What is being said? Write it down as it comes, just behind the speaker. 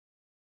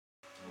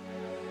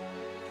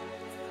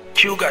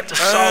Q got the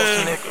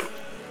sauce, nigga.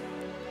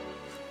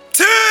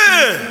 10,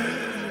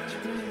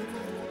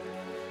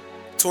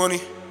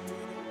 20,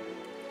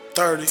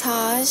 30,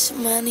 Taj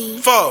money.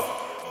 4.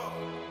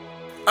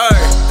 Ay,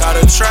 got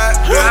a trap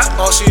bitch,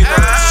 all she know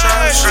is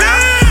trap shit.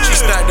 She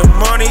stack the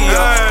money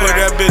up, put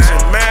that bitch in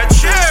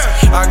mattress.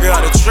 I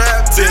got a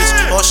trap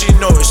bitch, all she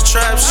know is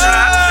trap shit.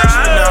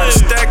 She know how to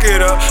stack it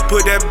up,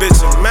 put that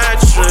bitch in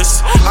mattress.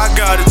 I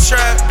got a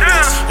trap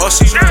bitch, all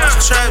she know is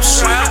trap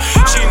shit.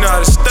 She know how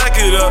to stack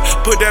it up,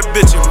 put that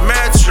bitch in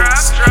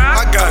mattress.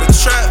 I got a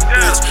trap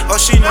bitch, all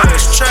she know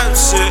is trap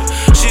shit.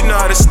 She know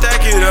how to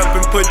stack it up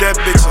and put that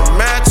bitch in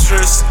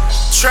mattress.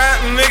 Trap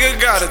nigga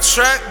got a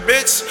trap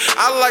bitch.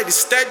 I like to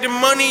stack the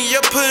money,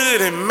 yeah, put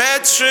it in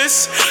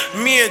mattress.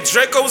 Me and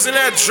Draco's in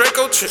that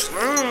Draco trip.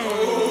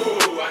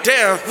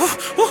 Damn. 10.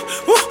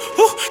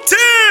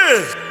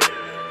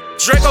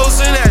 Draco's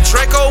in that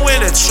Draco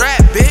in a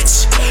trap,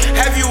 bitch.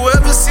 Have you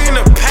ever seen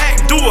a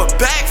pack do a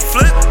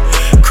backflip?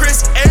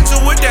 Chris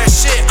Angel with that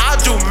shit,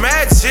 I do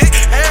magic.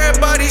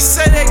 Everybody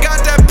say they got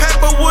that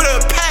pepper with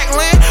a pack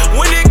lid.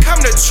 When it come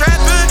to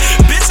trapping,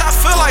 bitch, I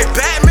feel like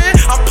Batman.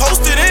 I'm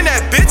posted in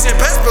that bitch and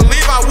best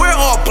believe I wear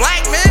all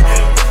black, man.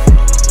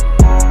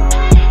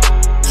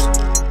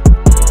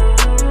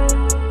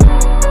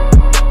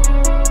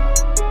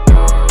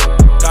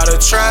 Got a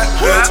trap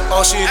bitch,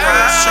 all she know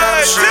is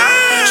trap shit.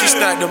 She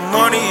stack the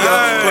money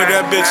up, put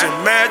that bitch in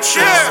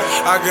mattress.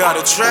 I got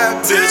a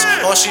trap bitch,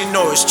 all she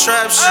know is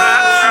trap shit.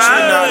 She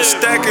know how to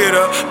stack it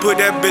up, put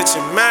that bitch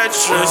in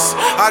mattress.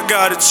 I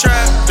got a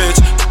trap bitch,